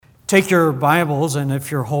Take your Bibles, and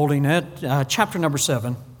if you're holding it, chapter number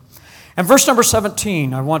 7. And verse number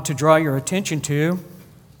 17, I want to draw your attention to.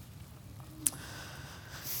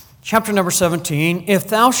 Chapter number 17, if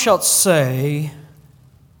thou shalt say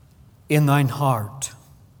in thine heart.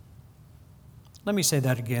 Let me say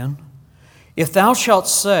that again. If thou shalt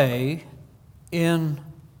say in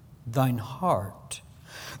thine heart,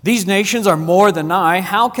 these nations are more than I,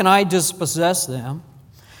 how can I dispossess them?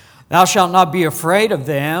 Thou shalt not be afraid of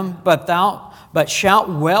them, but shalt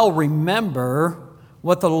well remember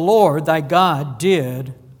what the Lord thy God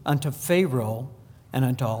did unto Pharaoh and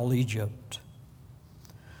unto all Egypt.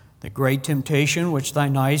 The great temptation which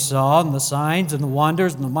thine eyes saw, and the signs and the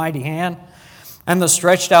wonders and the mighty hand, and the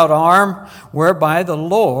stretched out arm, whereby the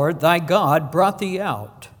Lord thy God brought thee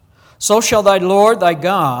out. So shall thy Lord thy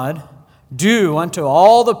God do unto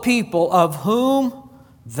all the people of whom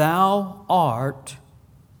thou art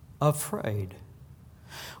afraid.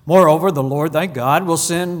 Moreover, the Lord thy God will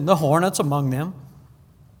send the hornets among them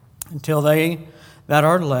until they that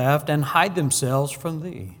are left and hide themselves from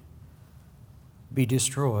thee be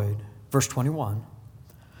destroyed. Verse 21.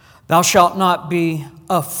 Thou shalt not be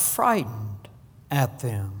affrighted at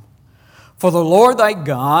them, for the Lord thy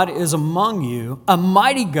God is among you, a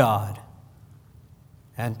mighty God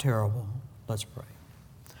and terrible. Let's pray.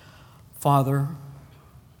 Father,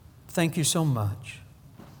 thank you so much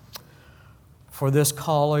for this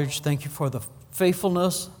college. Thank you for the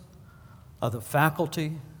faithfulness of the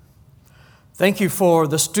faculty. Thank you for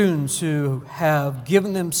the students who have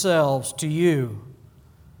given themselves to you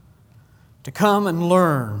to come and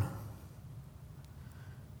learn,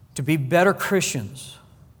 to be better Christians,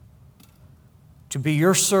 to be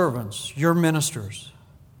your servants, your ministers.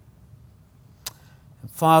 And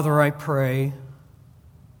Father, I pray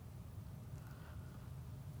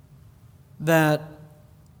that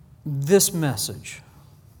this message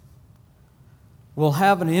will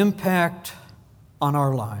have an impact on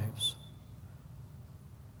our lives.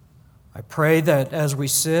 I pray that as we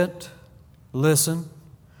sit, listen,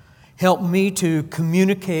 help me to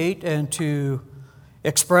communicate and to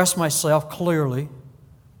express myself clearly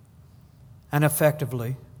and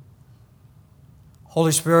effectively.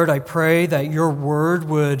 Holy Spirit, I pray that your word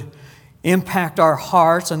would impact our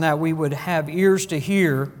hearts and that we would have ears to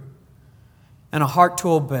hear and a heart to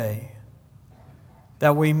obey,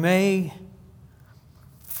 that we may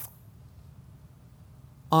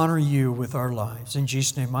honor you with our lives. In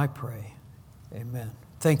Jesus' name I pray. Amen.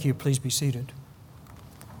 Thank you. Please be seated.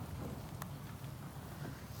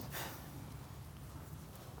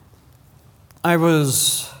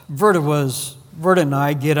 Verda and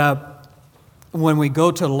I get up when we go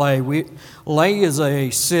to Leh. Leh is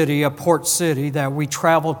a city, a port city that we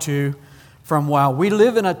travel to from Wow. We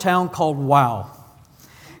live in a town called Wow.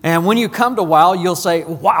 And when you come to Wow, you'll say,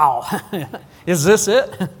 wow, is this it?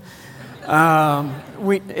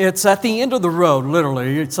 It's at the end of the road,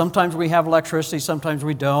 literally. Sometimes we have electricity, sometimes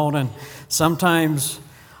we don't. And sometimes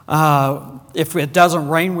if it doesn't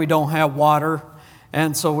rain, we don't have water.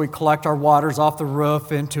 And so we collect our waters off the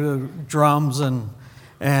roof into drums and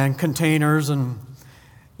containers and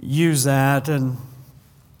use that. And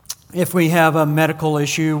if we have a medical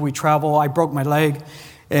issue, we travel. I broke my leg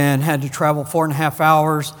and had to travel 4.5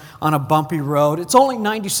 hours on a bumpy road. It's only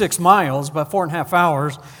 96 miles, but 4.5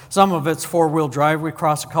 hours. Some of it's four-wheel drive. We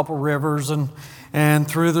cross a couple rivers and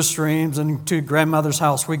through the streams, and to grandmother's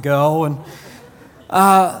house we go. And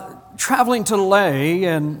traveling to Leh,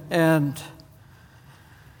 and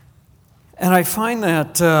I find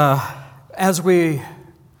that as we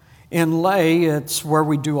in Leh, it's where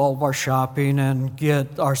we do all of our shopping and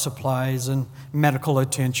get our supplies and medical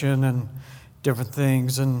attention and different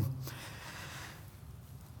things. And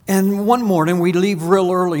one morning, we leave real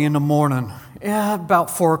early in the morning. About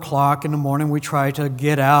 4 o'clock in the morning, we try to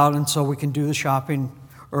get out, and so we can do the shopping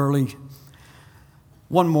early.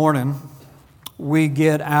 One morning, we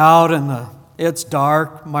get out, and it's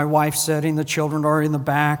dark. My wife's sitting, the children are in the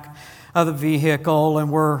back of the vehicle, and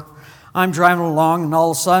I'm driving along, and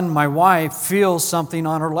all of a sudden my wife feels something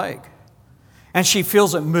on her leg. And she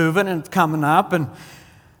feels it moving and coming up, and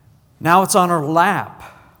now it's on her lap.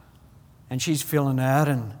 And she's feeling that,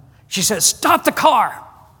 and she says, "Stop the car!"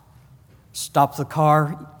 Stop the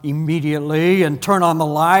car immediately and turn on the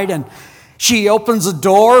light, and she opens the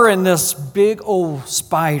door, and this big old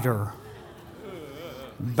spider,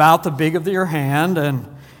 about the big of your hand, and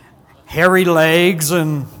hairy legs,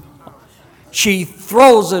 and she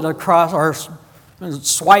throws it across, or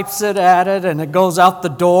swipes it at it, and it goes out the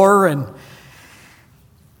door. And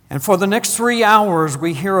for the next 3 hours,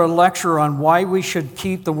 we hear a lecture on why we should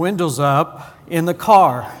keep the windows up in the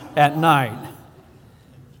car at night.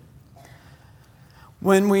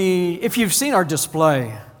 If you've seen our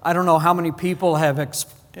display, I don't know how many people have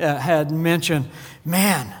had mentioned,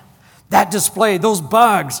 man, that display, those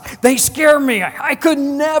bugs, they scare me. I could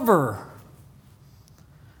never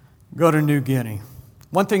go to New Guinea.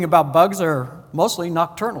 One thing about bugs, they're mostly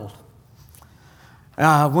nocturnal.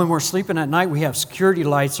 When we're sleeping at night, we have security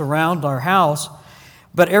lights around our house,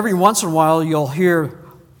 but every once in a while you'll hear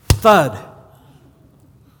thud.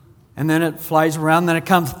 And then it flies around, then it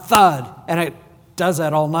comes thud, and it does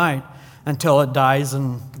that all night until it dies,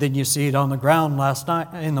 and then you see it on the ground last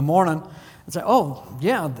night in the morning and say, oh,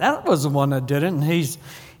 yeah, that was the one that did it, and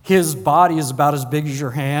his body is about as big as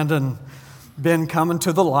your hand and been coming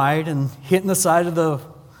to the light and hitting the side of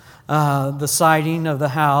the siding of the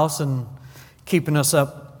house and keeping us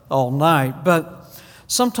up all night. But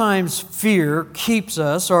sometimes fear keeps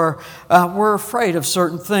us, or we're afraid of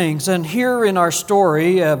certain things. And here in our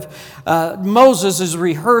story of Moses is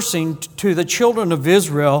rehearsing to the children of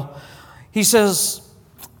Israel. He says,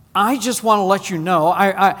 I just want to let you know,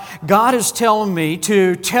 God is telling me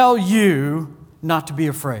to tell you not to be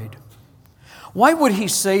afraid. Why would he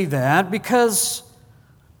say that? Because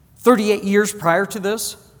 38 years prior to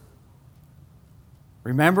this,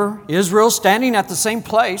 remember, Israel standing at the same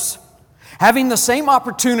place, having the same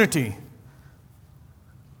opportunity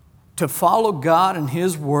to follow God and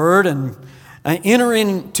His Word and enter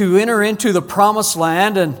into the promised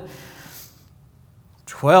land. And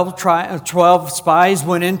 12 spies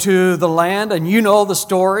went into the land, and you know the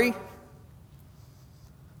story.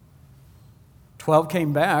 12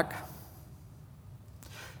 came back.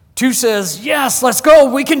 2 says, yes, let's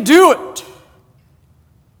go, we can do it.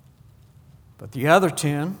 But the other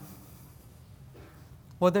 10,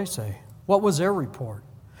 what'd they say? What was their report?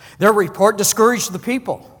 Their report discouraged the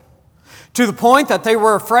people to the point that they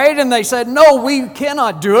were afraid, and they said, no, we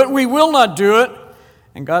cannot do it. We will not do it.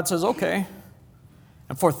 And God says, okay.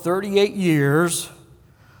 And for 38 years,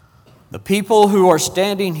 the people who are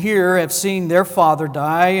standing here have seen their father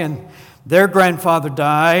die and their grandfather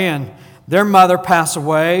die and their mother pass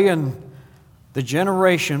away, and the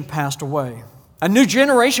generation passed away. A new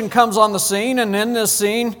generation comes on the scene, and in this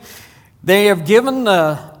scene, they have given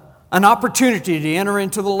an opportunity to enter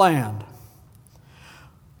into the land.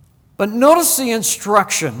 But notice the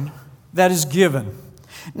instruction that is given.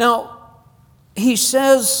 Now, he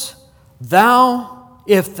says,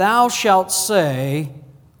 if thou shalt say,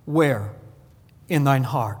 where? In thine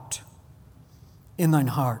heart. In thine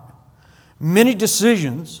heart. Many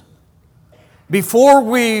decisions, before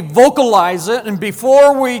we vocalize it and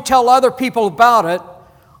before we tell other people about it,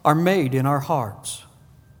 are made in our hearts.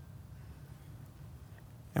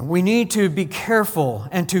 And we need to be careful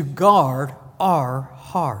and to guard our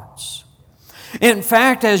hearts. In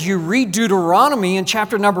fact, as you read Deuteronomy in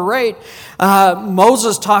chapter number 8,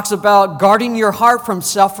 Moses talks about guarding your heart from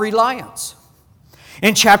self-reliance.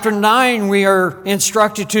 In chapter 9, we are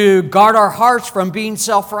instructed to guard our hearts from being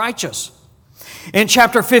self-righteous. In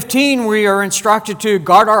chapter 15, we are instructed to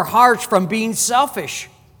guard our hearts from being selfish.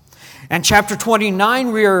 In chapter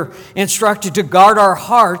 29, we are instructed to guard our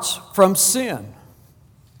hearts from sin.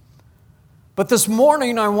 But this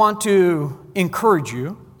morning, I want to encourage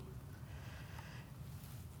you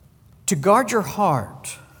to guard your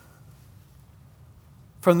heart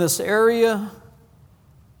from this area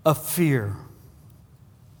of fear.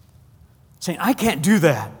 Saying, I can't do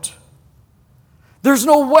that. There's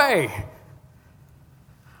no way.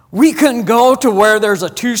 We couldn't go to where there's a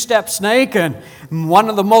 2-step snake and one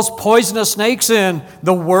of the most poisonous snakes in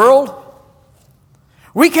the world.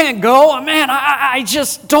 We can't go. Man, I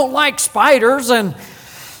just don't like spiders and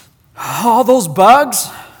all those bugs.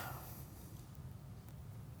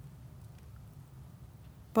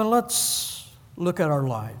 But let's look at our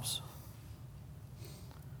lives.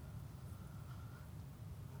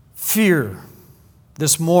 Fear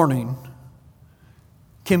this morning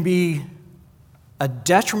can be a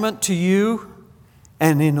detriment to you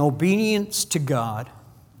and in obedience to God.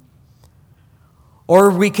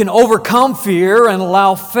 Or we can overcome fear and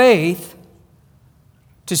allow faith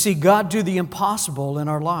to see God do the impossible in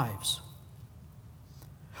our lives.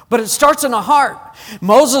 But it starts in the heart.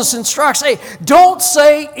 Moses instructs, hey, don't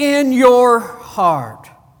say in your heart.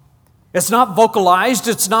 It's not vocalized.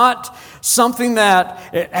 It's not something that,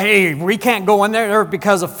 hey, we can't go in there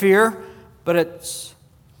because of fear. But it's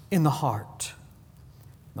in the heart.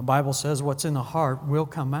 The Bible says what's in the heart will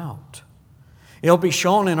come out. It'll be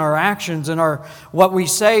shown in our actions and what we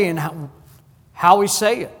say and how we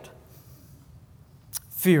say it.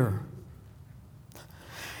 Fear.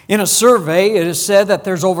 In a survey, it is said that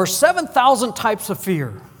there's over 7,000 types of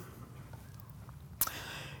fear.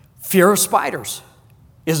 Fear of spiders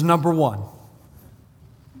is number one.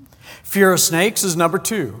 Fear of snakes is number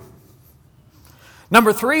 2.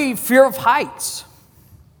 Number 3, fear of heights.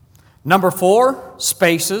 Number 4,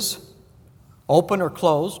 spaces, open or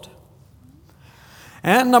closed.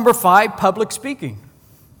 And number 5, public speaking.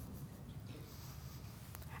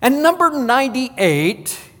 And number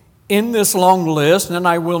 98 in this long list, and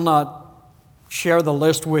I will not share the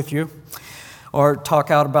list with you or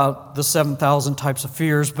talk out about the 7,000 types of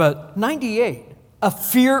fears, but 98, a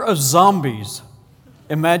fear of zombies.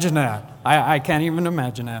 Imagine that. I can't even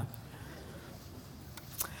imagine that.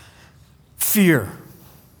 Fear.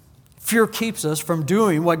 Fear keeps us from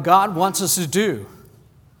doing what God wants us to do.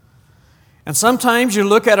 And sometimes you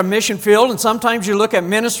look at a mission field, and sometimes you look at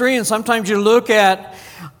ministry, and sometimes you look at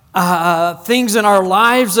things in our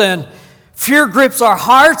lives, and fear grips our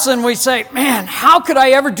hearts, and we say, man, how could I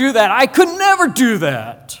ever do that? I could never do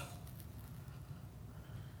that.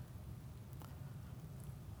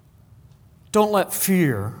 Don't let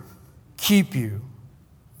fear keep you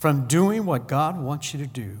from doing what God wants you to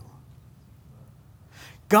do.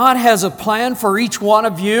 God has a plan for each one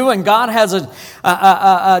of you, and God has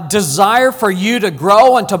a desire for you to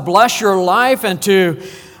grow and to bless your life and to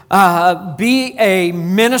be a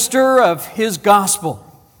minister of His gospel.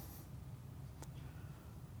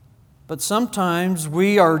 But sometimes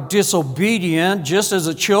we are disobedient, just as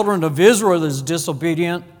the children of Israel is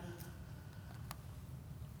disobedient,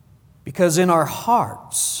 because in our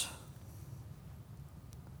hearts,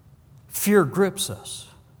 fear grips us.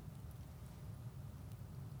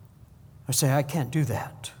 I say, I can't do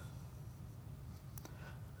that.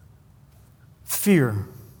 Fear.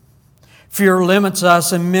 Fear limits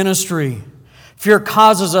us in ministry. Fear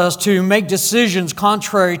causes us to make decisions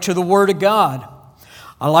contrary to the Word of God.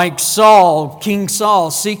 Like Saul, King Saul,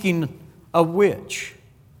 seeking a witch.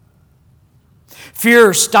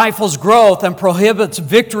 Fear stifles growth and prohibits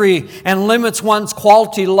victory and limits one's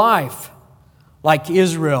quality life, like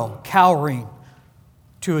Israel cowering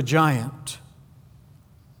to a giant.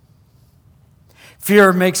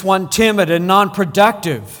 Fear makes one timid and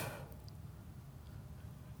non-productive.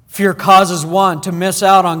 Fear causes one to miss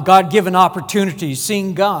out on God-given opportunities,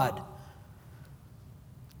 seeing God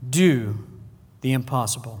do the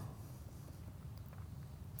impossible.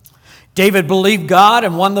 David believed God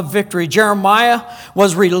and won the victory. Jeremiah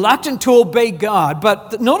was reluctant to obey God.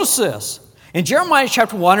 But notice this. In Jeremiah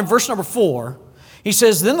chapter 1 and verse number 4, he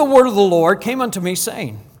says, Then the word of the Lord came unto me,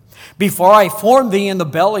 saying, Before I formed thee in the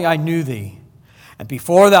belly I knew thee. And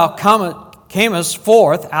before thou camest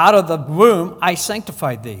forth out of the womb, I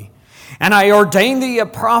sanctified thee. And I ordained thee a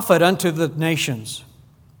prophet unto the nations.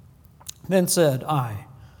 Then said I,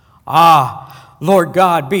 Lord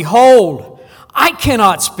God, behold, I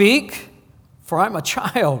cannot speak, for I am a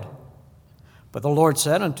child. But the Lord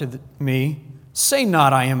said unto me, Say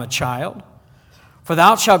not, I am a child. For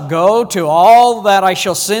thou shalt go to all that I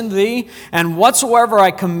shall send thee, and whatsoever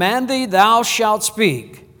I command thee, thou shalt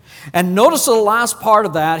speak. And notice the last part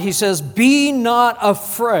of that. He says, Be not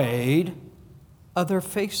afraid of their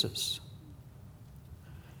faces.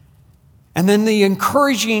 And then the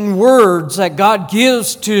encouraging words that God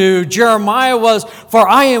gives to Jeremiah was, For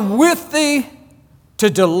I am with thee to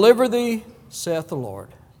deliver thee, saith the Lord.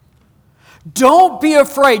 Don't be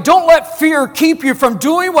afraid. Don't let fear keep you from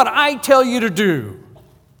doing what I tell you to do.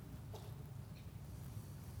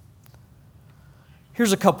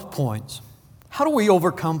 Here's a couple points. How do we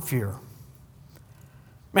overcome fear?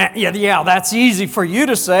 Man, yeah, that's easy for you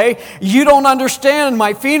to say. You don't understand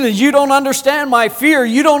my feelings. You don't understand my fear.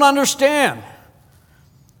 You don't understand.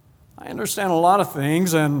 I understand a lot of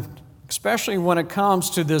things, and especially when it comes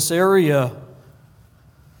to this area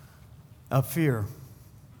of fear.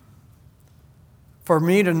 For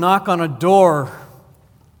me to knock on a door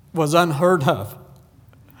was unheard of.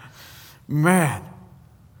 Man.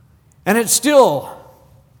 And it's still...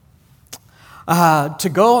 to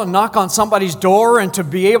go and knock on somebody's door and to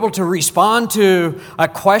be able to respond to a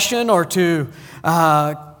question or to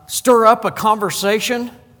stir up a conversation,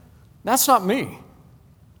 that's not me.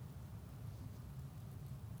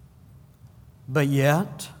 But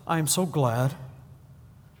yet, I am so glad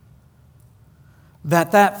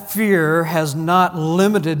that fear has not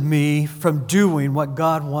limited me from doing what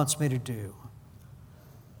God wants me to do.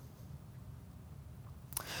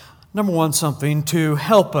 Number one, something to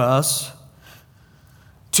help us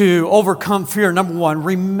to overcome fear. Number one,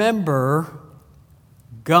 remember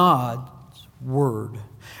God's Word.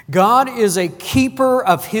 God is a keeper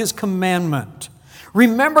of His commandment.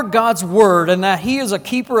 Remember God's Word and that He is a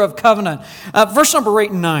keeper of covenant. Verse number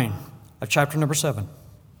 8 and 9 of chapter number 7.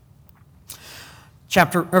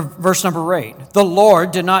 Verse number 8. The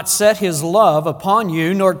Lord did not set his love upon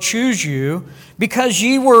you, nor choose you, because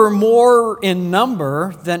ye were more in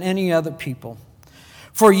number than any other people.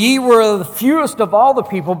 For ye were the fewest of all the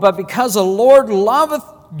people, but because the Lord loveth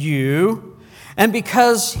you, and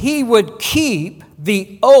because he would keep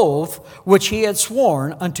the oath which he had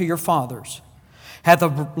sworn unto your fathers. Hath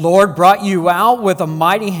the Lord brought you out with a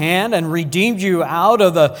mighty hand, and redeemed you out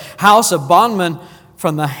of the house of bondmen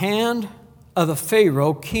from the hand of the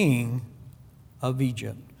Pharaoh king of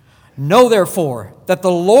Egypt. Know therefore that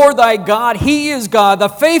the Lord thy God, he is God, the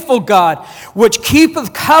faithful God, which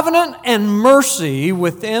keepeth covenant and mercy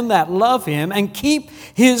with them that love him, and keep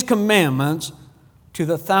his commandments to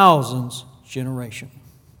the thousands generation.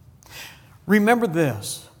 Remember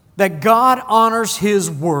this, that God honors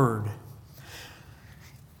his word.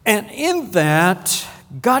 And in that,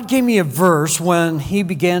 God gave me a verse when he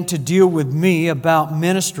began to deal with me about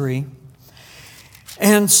ministry.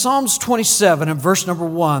 And Psalms 27 and verse number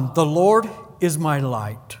 1, the Lord is my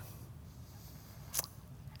light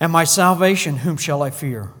and my salvation, whom shall I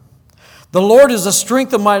fear? The Lord is the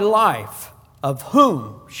strength of my life, of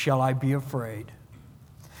whom shall I be afraid?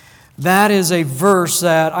 That is a verse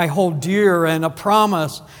that I hold dear, and a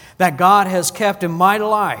promise that God has kept in my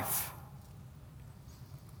life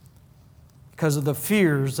because of the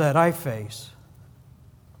fears that I face.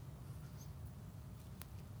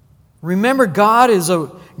 Remember, God is a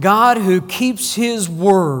God who keeps his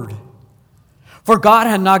word. For God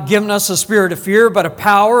had not given us a spirit of fear, but of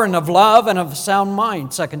power and of love and of a sound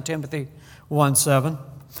mind, 2 Timothy 1:7.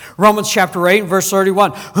 Romans chapter 8, verse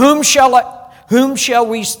 31. Whom shall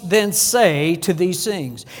we then say to these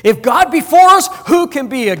things? If God be for us, who can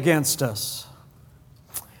be against us?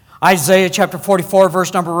 Isaiah chapter 44,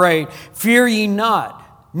 verse number 8. Fear ye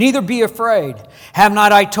not, neither be afraid. Have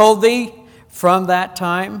not I told thee from that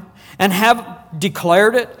time, and have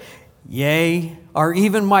declared it? Yea, are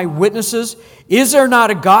even my witnesses? Is there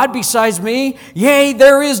not a God besides me? Yea,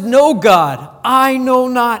 there is no God. I know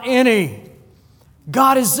not any.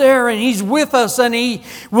 God is there, and he's with us, and he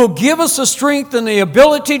will give us the strength and the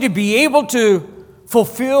ability to be able to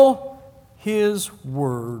fulfill his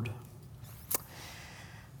word.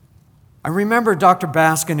 I remember Dr.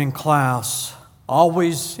 Baskin in class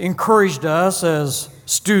always encouraged us as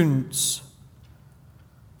students.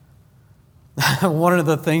 One of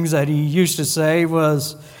the things that he used to say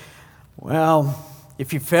was, well,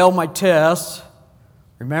 if you fail my test,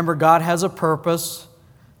 remember God has a purpose,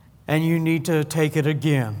 and you need to take it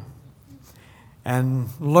again and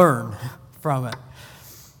learn from it.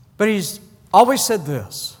 But he's always said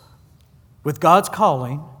this, with God's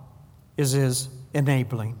calling is his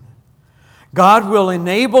enabling. God will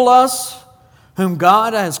enable us, whom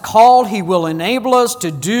God has called, he will enable us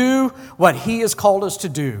to do what he has called us to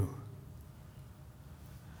do.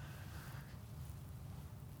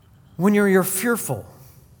 When you're fearful,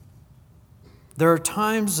 there are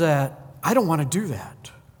times that I don't want to do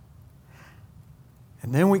that.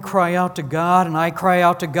 And then we cry out to God, and I cry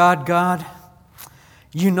out to God, God,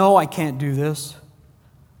 you know I can't do this.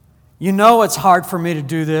 You know it's hard for me to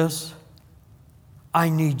do this. I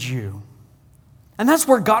need you. And that's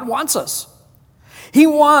where God wants us. He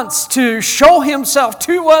wants to show himself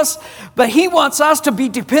to us, but he wants us to be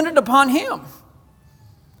dependent upon him.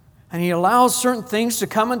 And he allows certain things to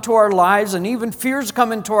come into our lives, and even fears to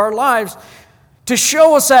come into our lives, to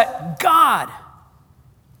show us that God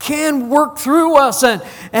can work through us and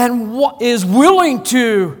is willing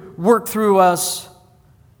to work through us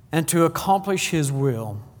and to accomplish his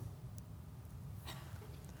will.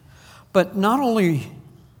 But not only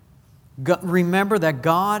remember that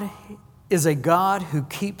God is a God who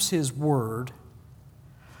keeps his word,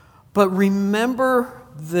 but remember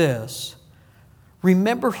this.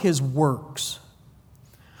 Remember his works.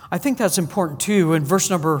 I think that's important too in verse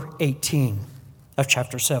number 18 of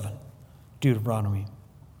chapter 7, Deuteronomy.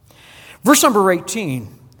 Verse number 18,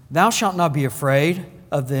 thou shalt not be afraid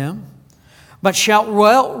of them, but shalt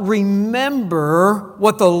well remember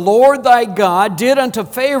what the Lord thy God did unto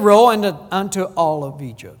Pharaoh and unto all of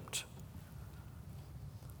Egypt.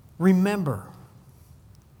 Remember.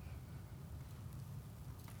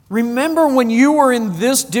 Remember when you were in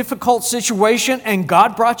this difficult situation and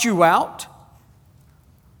God brought you out?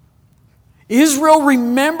 Israel,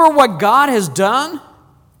 remember what God has done?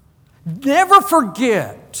 Never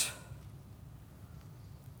forget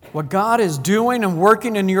what God is doing and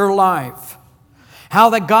working in your life. How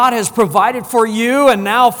that God has provided for you, and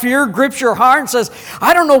now fear grips your heart and says,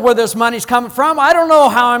 I don't know where this money's coming from. I don't know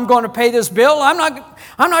how I'm going to pay this bill.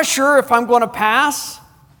 I'm not sure if I'm going to pass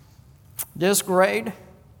this grade.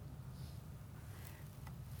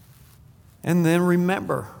 And then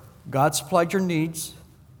remember, God supplied your needs.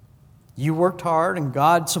 You worked hard and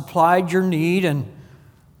God supplied your need, and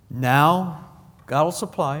now God will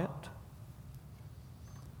supply it.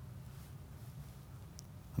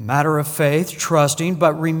 A matter of faith, trusting,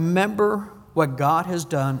 but remember what God has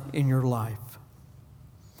done in your life.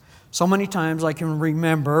 So many times I can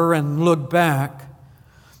remember and look back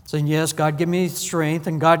saying, yes, God give me strength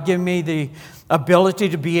and God give me the ability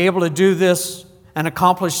to be able to do this and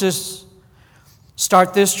accomplish this,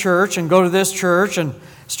 start this church and go to this church and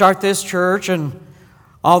start this church. And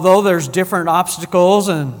although there's different obstacles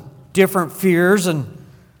and different fears, and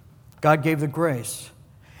God gave the grace.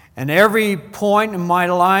 And every point in my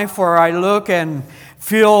life where I look and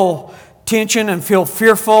feel tension and feel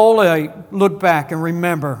fearful, I look back and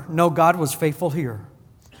remember, no, God was faithful here.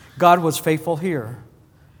 God was faithful here.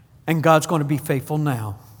 And God's going to be faithful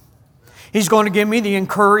now. He's going to give me the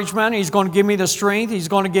encouragement. He's going to give me the strength. He's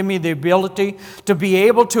going to give me the ability to be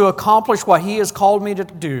able to accomplish what He has called me to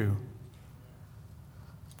do.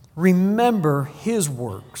 Remember His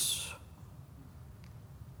works.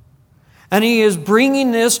 And He is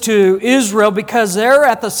bringing this to Israel because they're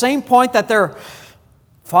at the same point that their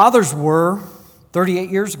fathers were 38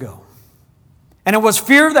 years ago. And it was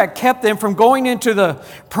fear that kept them from going into the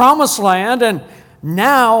promised land. And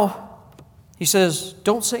now, He says,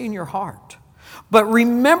 don't say in your heart, but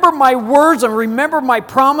remember my words and remember my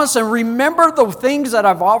promise and remember the things that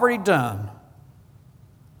I've already done.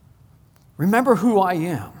 Remember who I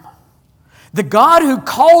am. The God who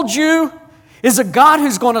called you is a God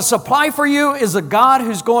who's going to supply for you, is a God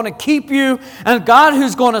who's going to keep you, and a God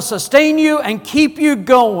who's going to sustain you and keep you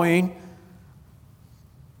going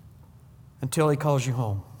until He calls you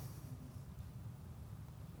home.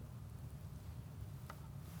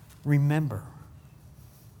 Remember.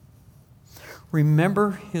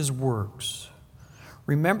 Remember His works.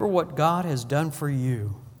 Remember what God has done for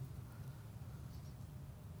you.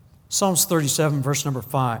 Psalms 37, verse number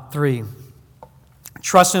 3.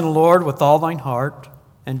 Trust in the Lord with all thine heart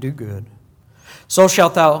and do good. So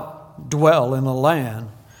shalt thou dwell in the land,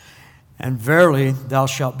 and verily thou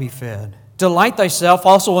shalt be fed. Delight thyself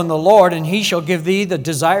also in the Lord, and He shall give thee the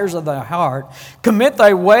desires of thy heart. Commit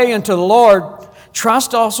thy way unto the Lord.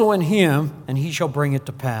 Trust also in Him, and He shall bring it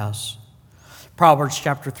to pass. Proverbs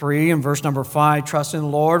chapter 3 and verse number 5, trust in the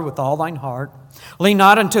Lord with all thine heart. Lean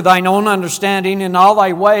not unto thine own understanding. In all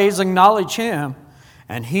thy ways acknowledge Him,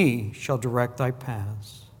 and He shall direct thy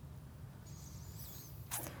paths.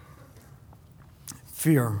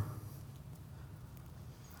 Fear.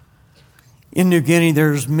 In New Guinea,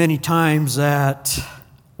 there's many times that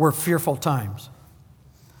were fearful times.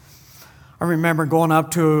 I remember going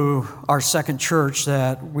up to our second church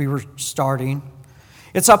that we were starting.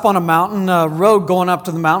 It's up on a mountain. The road going up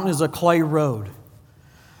to the mountain is a clay road.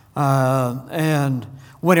 And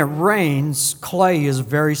when it rains, clay is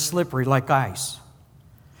very slippery like ice.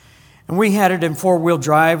 And we had it in four-wheel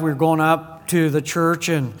drive. We were going up to the church,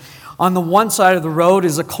 and on the one side of the road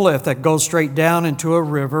is a cliff that goes straight down into a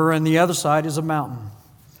river, and the other side is a mountain.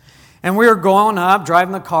 And we were going up,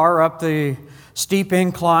 driving the car up the steep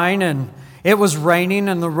incline, and it was raining,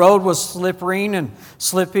 and the road was slippery and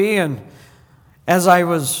slippy, and as I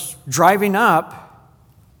was driving up,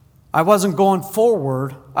 I wasn't going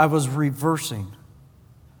forward, I was reversing.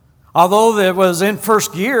 Although it was in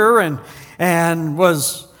first gear and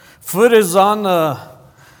was foot is on the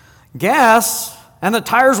gas and the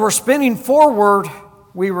tires were spinning forward,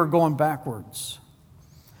 we were going backwards.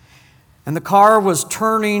 And the car was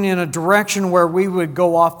turning in a direction where we would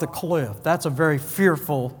go off the cliff. That's a very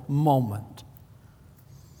fearful moment.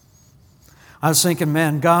 I was thinking,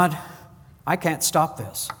 man, God, I can't stop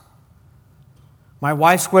this. My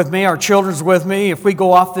wife's with me, our children's with me. If we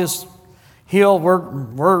go off this hill,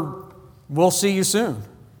 we'll see you soon.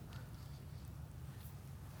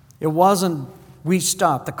 It wasn't we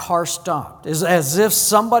stopped, the car stopped. It's as if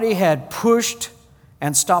somebody had pushed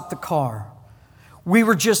and stopped the car. We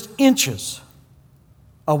were just inches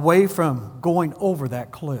away from going over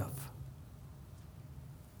that cliff.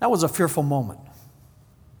 That was a fearful moment.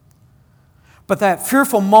 But that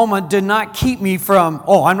fearful moment did not keep me from,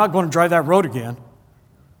 I'm not going to drive that road again.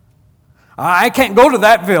 I can't go to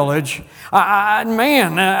that village.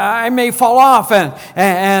 I may fall off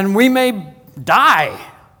and we may die.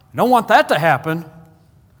 I don't want that to happen.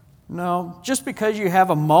 No, just because you have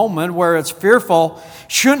a moment where it's fearful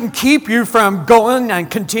shouldn't keep you from going and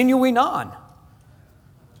continuing on.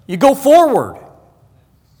 You go forward.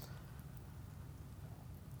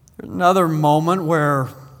 There's another moment where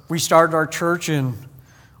we started our church in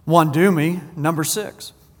Wandumi, number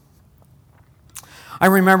 6. I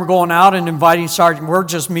remember going out and inviting Sergeant, we're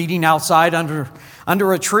just meeting outside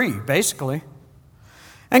under a tree, basically,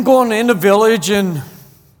 and going in the village and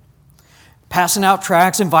passing out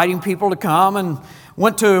tracts, inviting people to come, and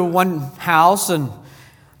went to one house, and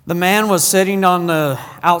the man was sitting on the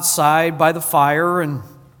outside by the fire, and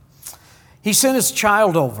he sent his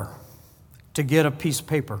child over to get a piece of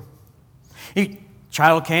paper.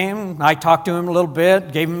 Child came, I talked to him a little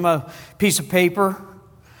bit, gave him a piece of paper.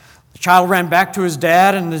 The child ran back to his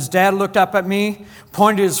dad, and his dad looked up at me,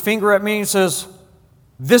 pointed his finger at me, and says,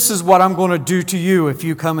 "This is what I'm going to do to you if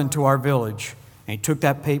you come into our village." And he took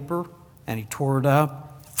that paper, and he tore it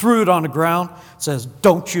up, threw it on the ground, says,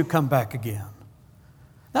 "Don't you come back again."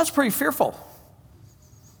 That's pretty fearful.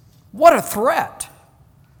 What a threat.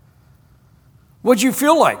 What'd you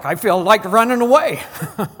feel like? I feel like running away.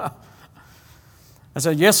 I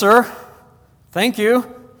said, "Yes, sir. Thank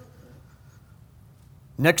you."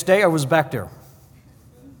 Next day, I was back there.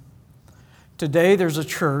 Today, there's a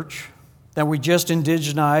church that we just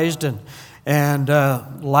indigenized, and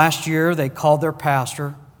last year they called their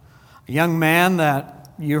pastor, a young man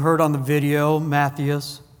that you heard on the video,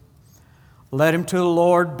 Matthias, led him to the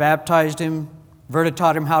Lord, baptized him, Verta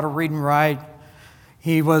taught him how to read and write.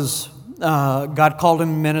 God called him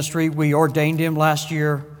to ministry. We ordained him last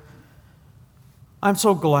year. I'm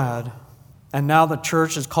so glad. And now the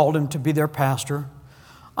church has called him to be their pastor.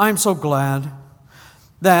 I'm so glad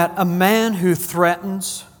that a man who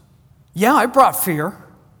threatens, yeah, I brought fear.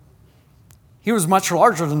 He was much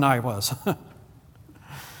larger than I was.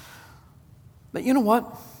 But you know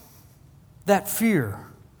what? That fear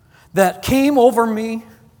that came over me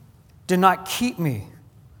did not keep me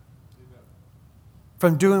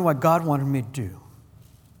from doing what God wanted me to do.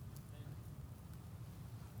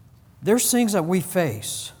 There's things that we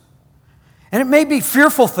face, and it may be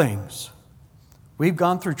fearful things. We've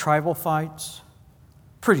gone through tribal fights,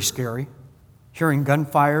 pretty scary, hearing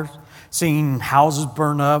gunfire, seeing houses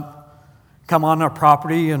burn up, come on our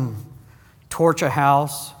property and torch a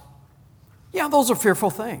house. Yeah, those are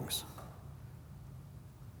fearful things.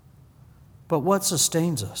 But what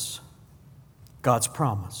sustains us? God's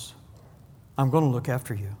promise. I'm going to look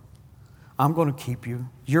after you. I'm going to keep you.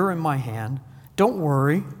 You're in my hand. Don't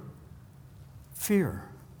worry. Fear.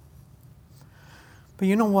 But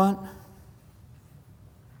you know what?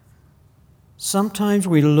 Sometimes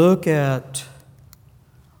we look at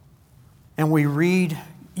and we read,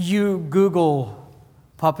 you Google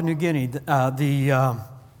Papua New Guinea, the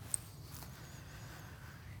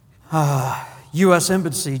U.S.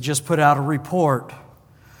 Embassy just put out a report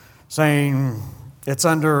saying it's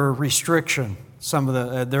under restriction. Some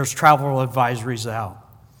of there's travel advisories out.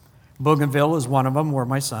 Bougainville is one of them, where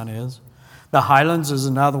my son is. The Highlands is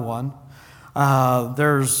another one.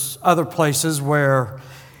 There's other places where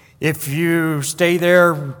if you stay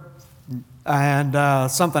there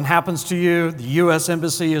and something happens to you, the U.S.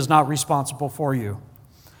 Embassy is not responsible for you.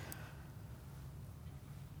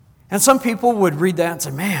 And some people would read that and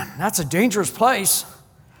say, "Man, that's a dangerous place.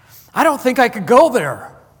 I don't think I could go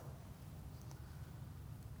there."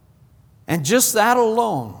 And just that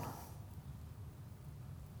alone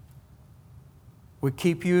would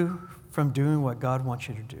keep you from doing what God wants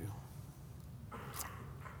you to do.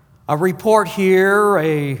 A report here,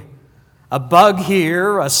 a bug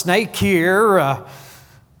here, a snake here.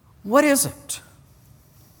 What is it?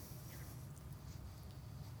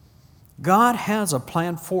 God has a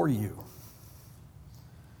plan for you.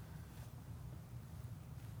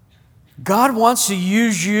 God wants to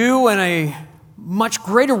use you in a much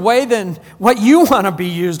greater way than what you want to be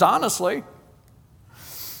used, honestly.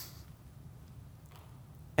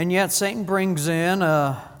 And yet Satan brings in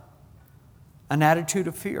an attitude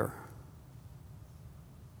of fear.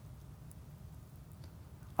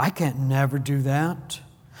 I can't never do that.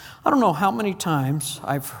 I don't know how many times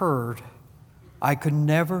I've heard, "I could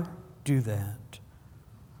never do that."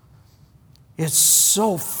 It's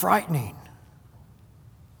so frightening.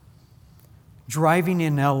 Driving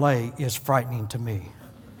in LA is frightening to me.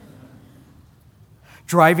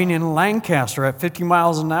 Driving in Lancaster at 50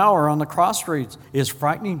 miles an hour on the cross streets is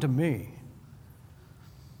frightening to me.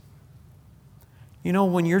 You know,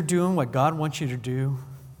 when you're doing what God wants you to do,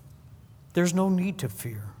 there's no need to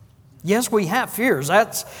fear. Yes, we have fears.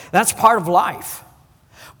 That's part of life.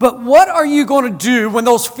 But what are you going to do when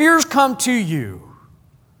those fears come to you?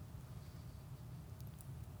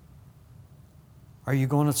 Are you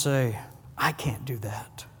going to say, "I can't do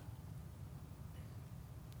that"?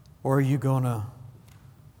 Or are you going to,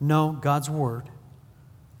 "No, God's word.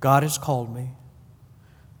 God has called me.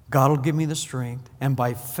 God will give me the strength, and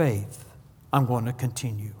by faith, I'm going to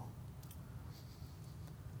continue"?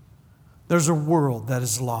 There's a world that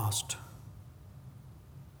is lost.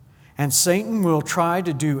 And Satan will try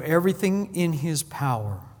to do everything in his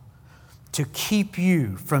power to keep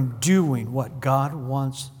you from doing what God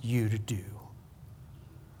wants you to do.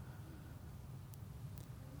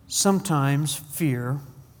 Sometimes fear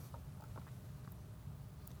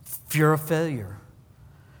of failure.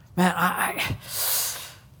 Man,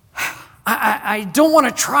 I don't want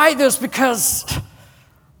to try this because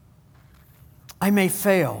I may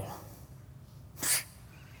fail.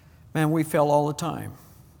 Man, we fail all the time.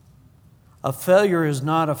 A failure is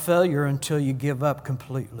not a failure until you give up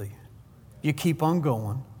completely. You keep on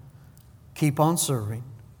going, keep on serving,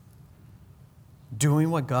 doing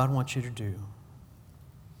what God wants you to do.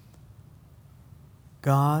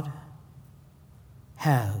 God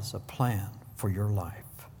has a plan for your life.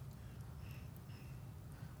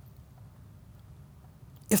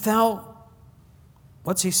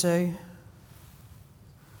 What's he say?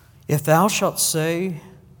 If thou shalt say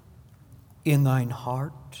in thine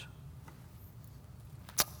heart,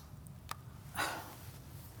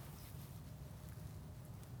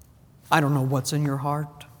 I don't know what's in your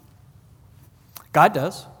heart. God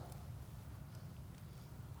does.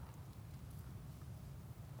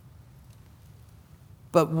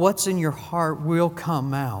 But what's in your heart will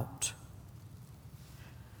come out.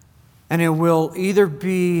 And it will either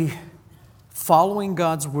be following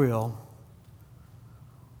God's will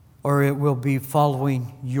or it will be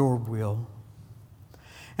following your will.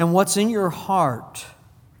 And what's in your heart,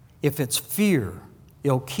 if it's fear,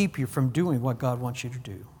 it'll keep you from doing what God wants you to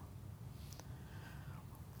do.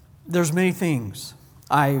 There's many things.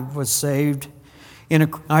 I was raised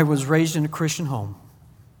in a Christian home.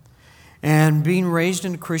 And being raised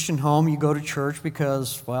in a Christian home, you go to church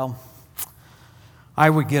because, well, I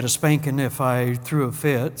would get a spanking if I threw a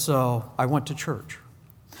fit, so I went to church.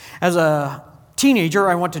 As a teenager,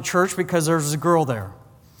 I went to church because there was a girl there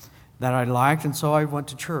that I liked, and so I went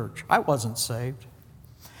to church. I wasn't saved.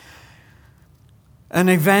 An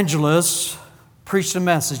evangelist preached a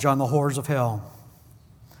message on the horrors of hell.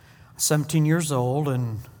 17 years old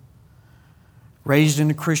and raised in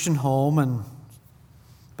a Christian home,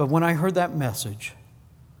 but when I heard that message,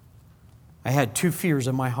 I had two fears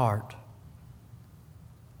in my heart.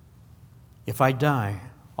 If I die,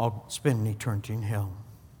 I'll spend an eternity in hell.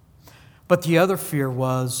 But the other fear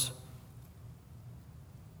was,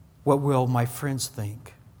 what will my friends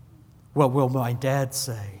think? What will my dad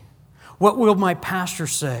say? What will my pastor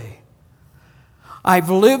say?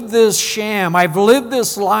 I've lived this sham. I've lived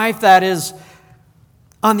this life that is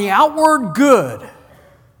on the outward good,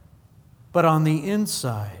 but on the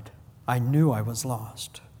inside, I knew I was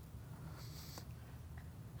lost.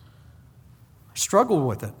 I struggled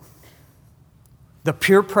with it. The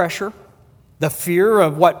peer pressure, the fear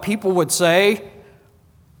of what people would say,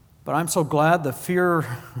 but I'm so glad the fear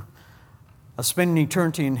of spending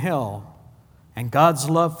eternity in hell and God's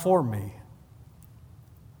love for me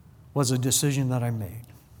was a decision that I made.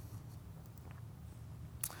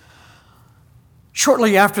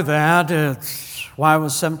 Shortly after that, while I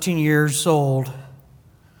was 17 years old,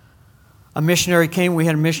 a missionary came. We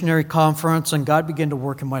had a missionary conference, and God began to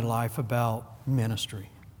work in my life about ministry.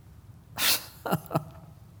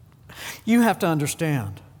 You have to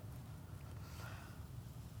understand.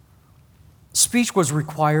 Speech was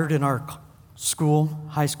required in our school,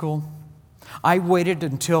 high school. I waited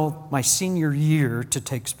until my senior year to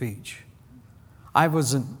take speech. I'm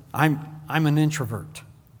an introvert.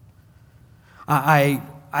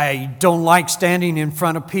 I don't like standing in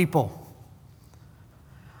front of people.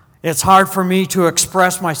 It's hard for me to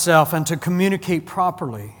express myself and to communicate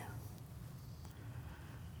properly.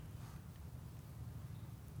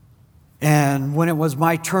 And when it was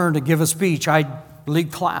my turn to give a speech, I'd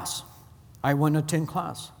lead class. I wouldn't attend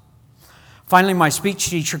class. Finally, my speech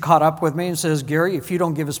teacher caught up with me and says, Gary, if you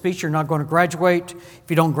don't give a speech, you're not going to graduate. If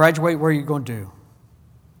you don't graduate, what are you going to do?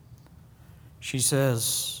 She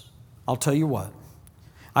says, I'll tell you what.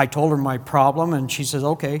 I told her my problem, and she says,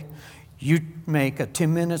 okay, you make a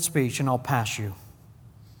 10-minute speech, and I'll pass you.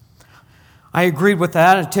 I agreed with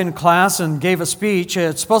that, attended class, and gave a speech.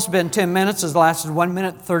 It's supposed to have been 10 minutes. It lasted 1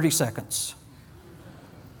 minute, 30 seconds.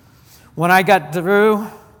 When I got through,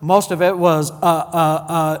 most of it was,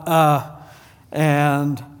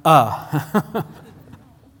 and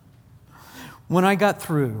When I got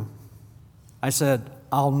through, I said,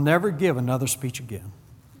 I'll never give another speech again.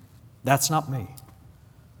 That's not me.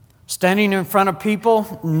 Standing in front of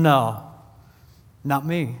people? No, not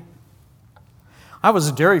me. I was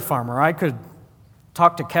a dairy farmer. I could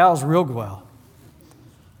talk to cows real well.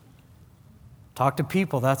 Talk to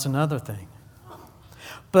people, that's another thing.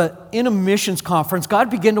 But in a missions conference, God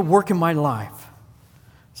began to work in my life.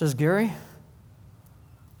 He says, Gary,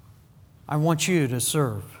 I want you to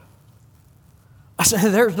serve. I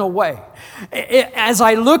said, there's no way. As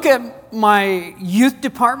I look at my youth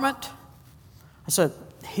department, I said,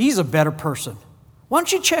 he's a better person. Why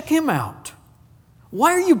don't you check him out?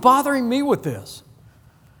 Why are you bothering me with this?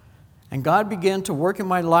 And God began to work in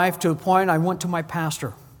my life to the point I went to my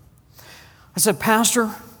pastor. I said,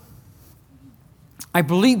 Pastor, I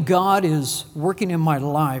believe God is working in my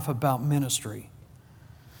life about ministry.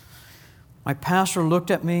 My pastor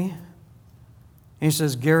looked at me and he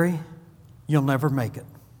says, Gary, you'll never make it.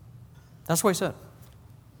 That's what he said.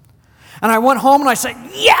 And I went home and I said,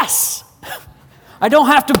 yes! I don't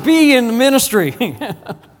have to be in the ministry.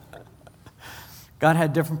 God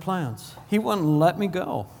had different plans. He wouldn't let me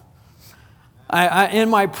go. In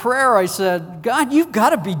my prayer, I said, God, you've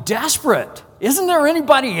got to be desperate. Isn't there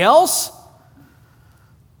anybody else?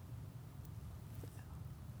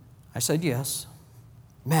 I said, yes.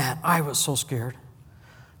 Man, I was so scared.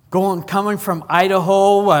 Coming from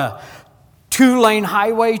Idaho, a 2-lane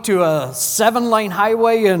highway to a 7-lane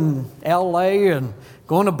highway in L.A. and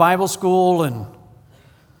going to Bible school and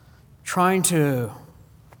trying to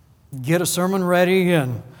get a sermon ready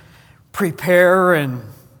and prepare and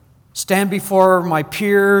stand before my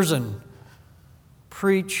peers and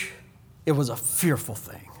preach. It was a fearful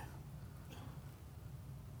thing.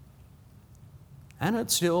 And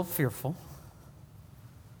it's still fearful.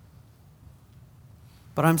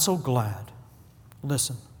 But I'm so glad.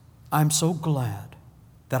 Listen, I'm so glad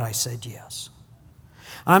that I said yes.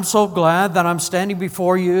 I'm so glad that I'm standing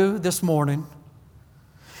before you this morning.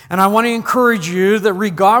 And I want to encourage you that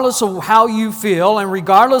regardless of how you feel and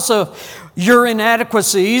regardless of your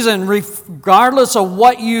inadequacies and regardless of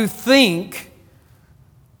what you think,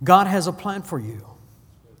 God has a plan for you.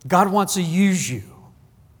 God wants to use you.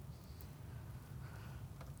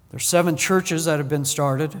 There's 7 churches that have been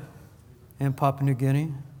started in Papua New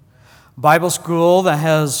Guinea. Bible school that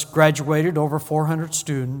has graduated over 400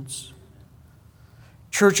 students.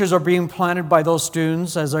 Churches are being planted by those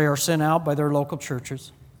students as they are sent out by their local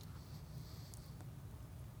churches.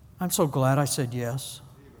 I'm so glad I said yes.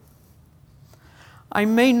 I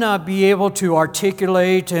may not be able to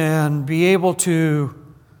articulate and be able to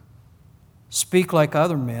speak like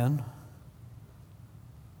other men.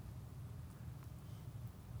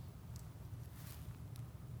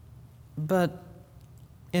 But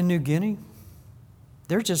in New Guinea,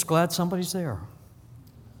 they're just glad somebody's there,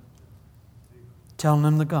 telling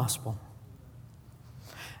them the gospel.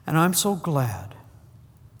 And I'm so glad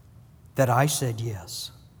that I said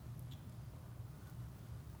yes.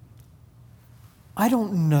 I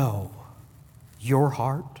don't know your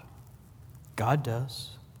heart. God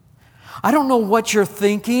does. I don't know what you're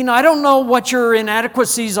thinking. I don't know what your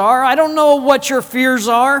inadequacies are. I don't know what your fears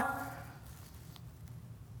are.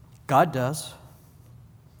 God does.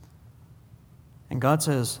 And God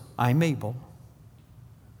says, I'm able.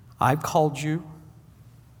 I've called you.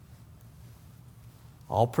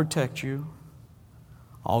 I'll protect you.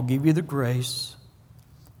 I'll give you the grace.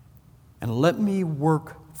 And let me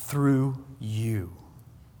work through you.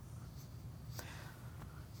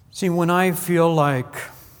 See, when I feel like,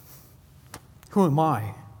 who am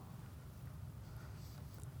I?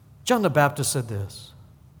 John the Baptist said this,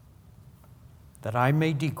 that I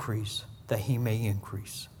may decrease, that he may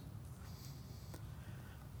increase.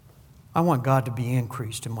 I want God to be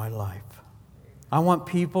increased in my life. I want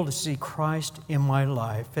people to see Christ in my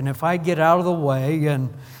life. And if I get out of the way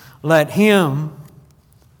and let him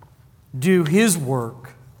do his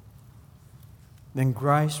work, then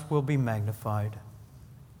Christ will be magnified.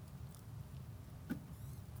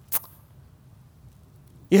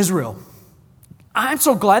 Israel. I'm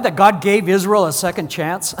so glad that God gave Israel a second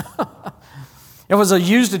chance. It was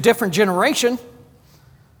used a different generation.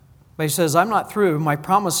 But he says, I'm not through. My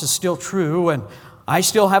promise is still true, and I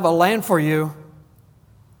still have a land for you.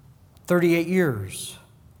 38 years.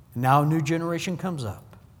 Now a new generation comes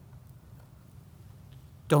up.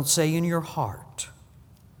 Don't say in your heart.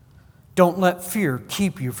 Don't let fear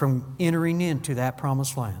keep you from entering into that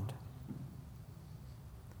promised land.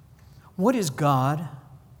 What is God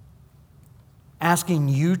asking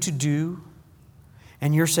you to do?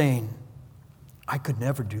 And you're saying, I could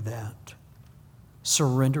never do that.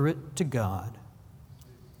 Surrender it to God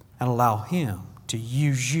and allow him to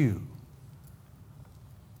use you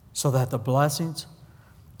so that the blessings,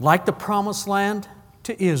 like the promised land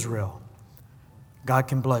to Israel, God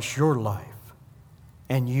can bless your life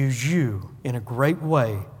and use you in a great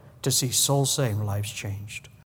way to see souls saved, lives changed.